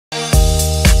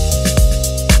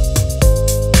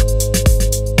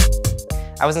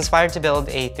I was inspired to build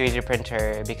a 3D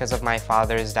printer because of my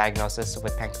father's diagnosis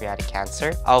with pancreatic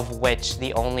cancer, of which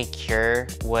the only cure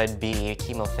would be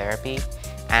chemotherapy.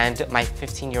 And my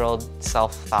 15-year-old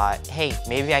self thought, hey,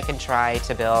 maybe I can try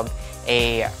to build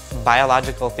a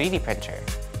biological 3D printer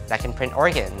that can print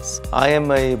organs. I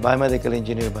am a biomedical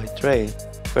engineer by trade.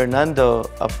 Fernando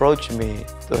approached me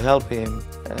to help him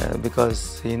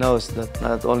because he knows that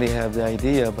not only have the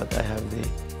idea, but I have the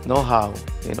know-how,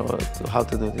 how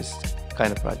to do this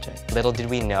kind of project. Little did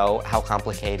we know how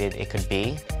complicated it could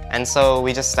be, and so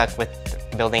we just stuck with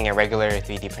building a regular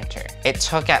 3D printer. It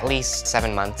took at least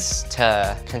 7 months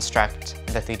to construct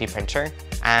the 3D printer,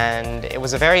 and it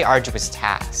was a very arduous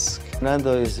task.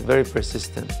 Fernando is very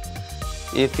persistent.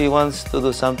 If he wants to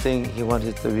do something, he wants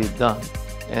it to be done,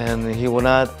 and he will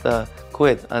not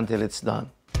quit until it's done.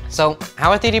 So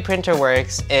how a 3D printer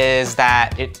works is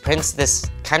that it prints this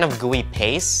kind of gooey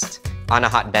paste on a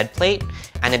hot bed plate,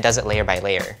 and it does it layer by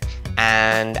layer.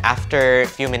 And after a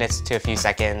few minutes to a few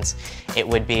seconds, it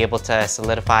would be able to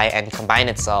solidify and combine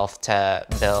itself to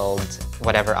build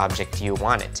whatever object you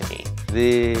want it to be.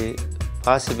 The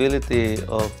possibility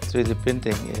of 3D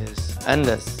printing is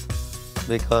endless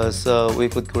because we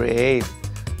could create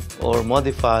or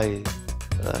modify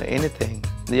anything.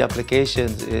 The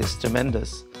applications is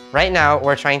tremendous. Right now,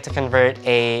 we're trying to convert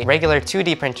a regular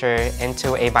 2D printer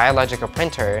into a biological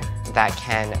printer that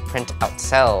can print out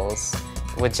cells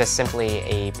with just simply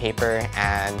a paper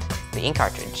and the ink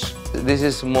cartridge. This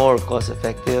is more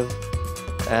cost-effective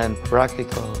and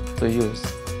practical to use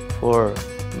for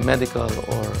medical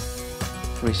or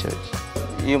research.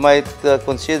 You might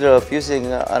consider of using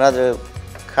another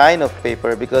kind of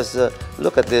paper because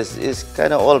look at this, it's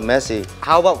kind of all messy.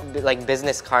 How about like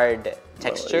business card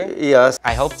texture? Yes.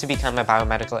 I hope to become a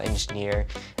biomedical engineer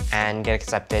and get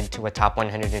accepted to a top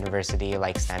 100 university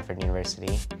like Stanford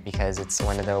University because it's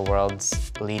one of the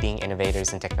world's leading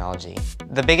innovators in technology.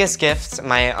 The biggest gift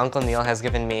my Uncle Neil has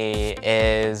given me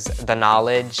is the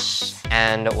knowledge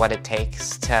and what it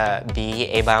takes to be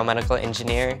a biomedical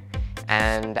engineer.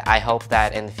 And I hope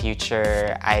that in the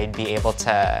future I'd be able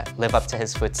to live up to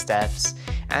his footsteps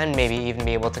and maybe even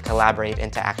be able to collaborate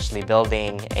into actually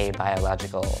building a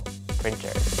biological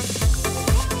printer.